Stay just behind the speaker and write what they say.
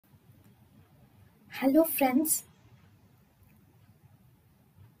Hello friends,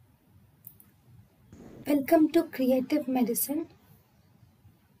 welcome to Creative Medicine.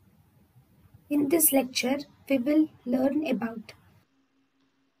 In this lecture, we will learn about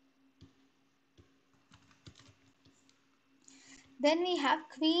Then we have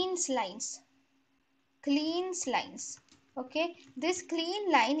KLEIN's lines. KLEIN's lines. Okay, this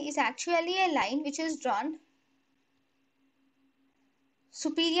KLEIN line is actually a line which is drawn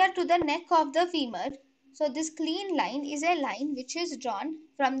superior to the neck of the femur. So this KLEIN line is a line which is drawn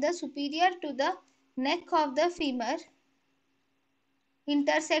from the superior to the neck of the femur,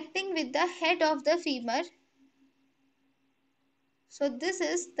 intersecting with the head of the femur. So this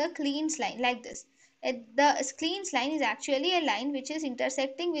is the KLEIN's line, like this. The KLEIN's line is actually a line which is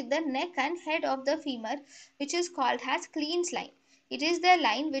intersecting with the neck and head of the femur, which is called as KLEIN's line. It is the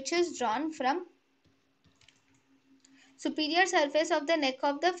line which is drawn from superior surface of the neck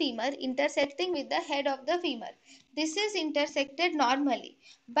of the femur intersecting with the head of the femur. This is intersected normally,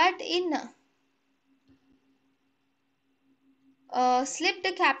 but in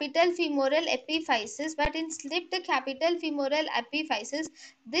slipped capital femoral epiphysis,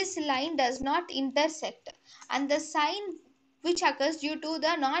 this line does not intersect, and the sign which occurs due to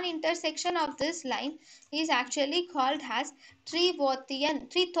the non-intersection of this line is actually called as Trithovian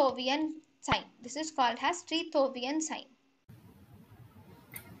sign. This is called as Trithovian sign.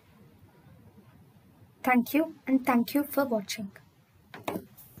 thank you and thank you for watching.